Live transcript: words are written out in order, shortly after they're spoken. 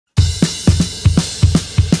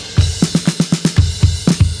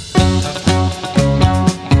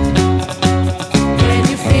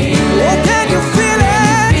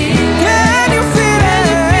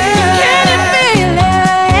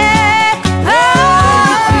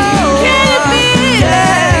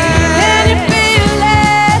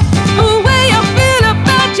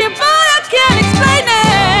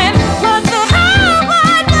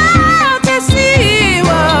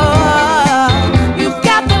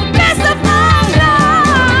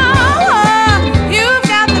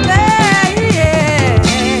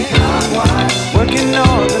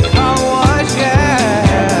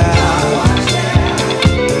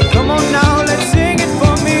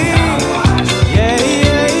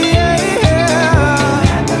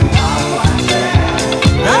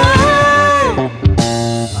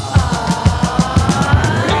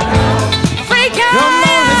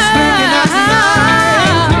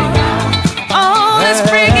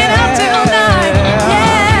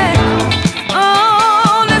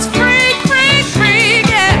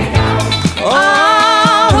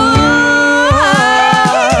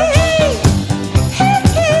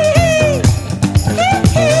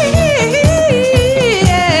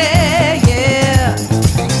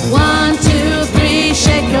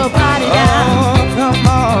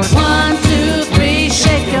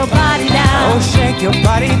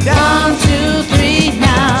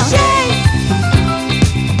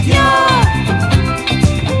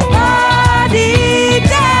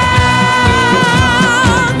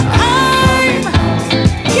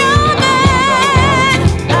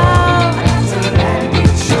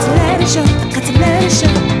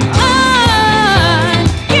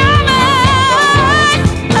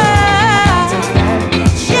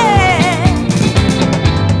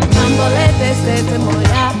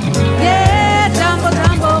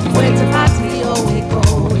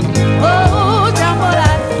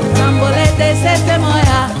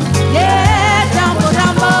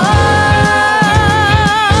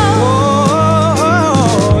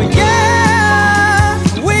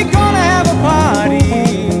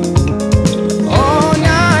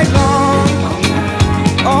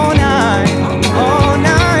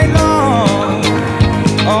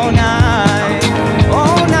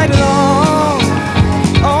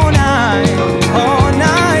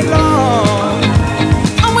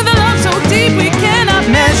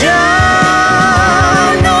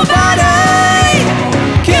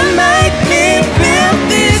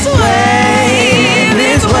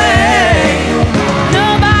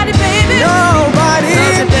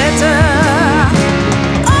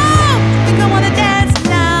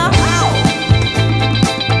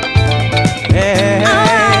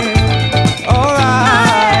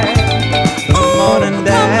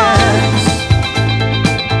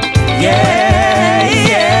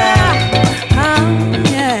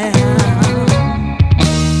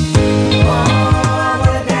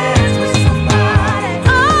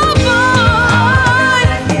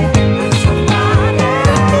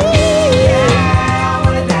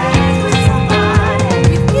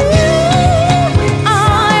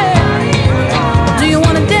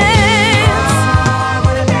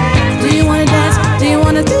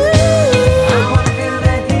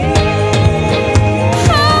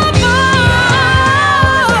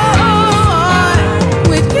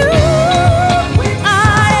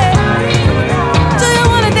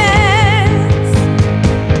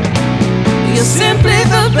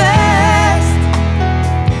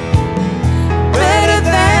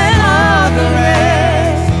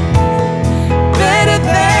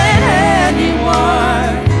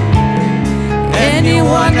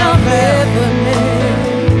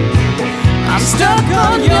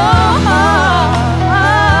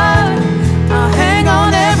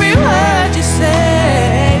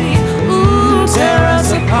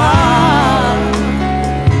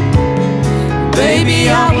Baby,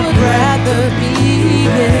 I would rather be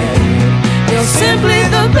dead. You're simply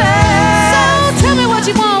the best. So tell me what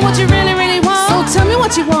you want, what you really, really want. So tell me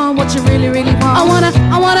what you want, what you really, really want. I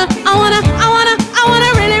wanna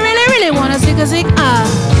really, really, really wanna zig a zig ah.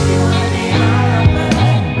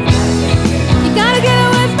 You gotta get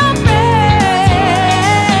away from me.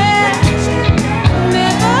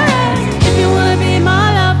 Never if you wanna be my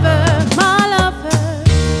lover, my lover.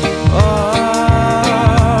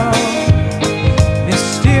 Oh,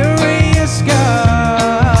 mysterious girl.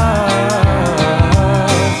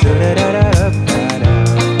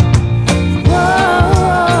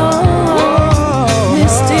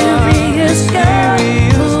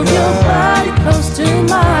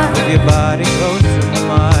 Your body close to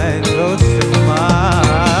mine, close to mine.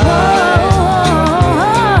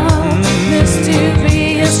 Oh,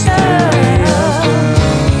 mysterious girl.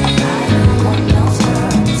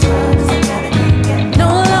 No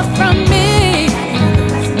love from me.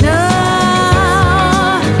 No,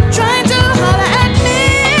 trying to holler at me.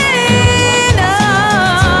 No,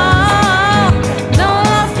 no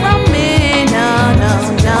love from me. No, no,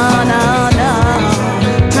 no, no, no.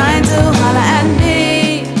 Trying to holler at me.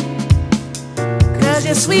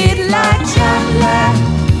 You're sweet like chocolate,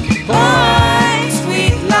 boy,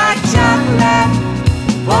 sweet like chocolate,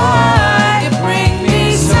 boy, you bring me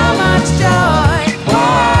so much joy,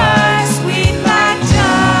 boy, sweet like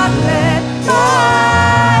chocolate,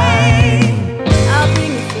 boy. I'll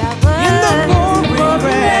bring you flowers In the pouring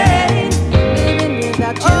rain. Living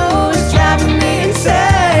without you is driving me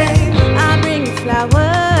insane. I'll bring you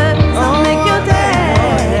flowers, I'll make your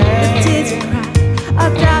day. The tears you cry,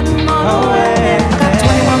 I've gotten all away.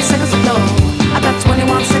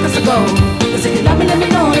 21 seconds to go. Cause if you love me, let me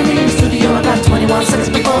know. Let me in the studio. I got 21 seconds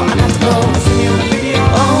before I got to go.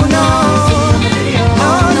 Oh no.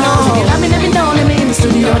 Oh no. If you love me, let me know. Let me in the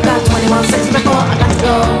studio. I got 21 seconds before I got to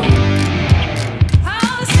go.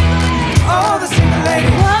 Oh, the single lady.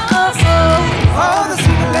 Whoa, oh, oh, the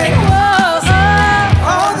single lady. whoa,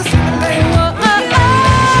 oh, Oh, the single lady. whoa,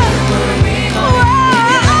 oh,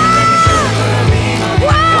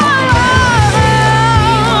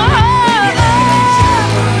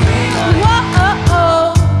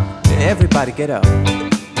 Everybody get up.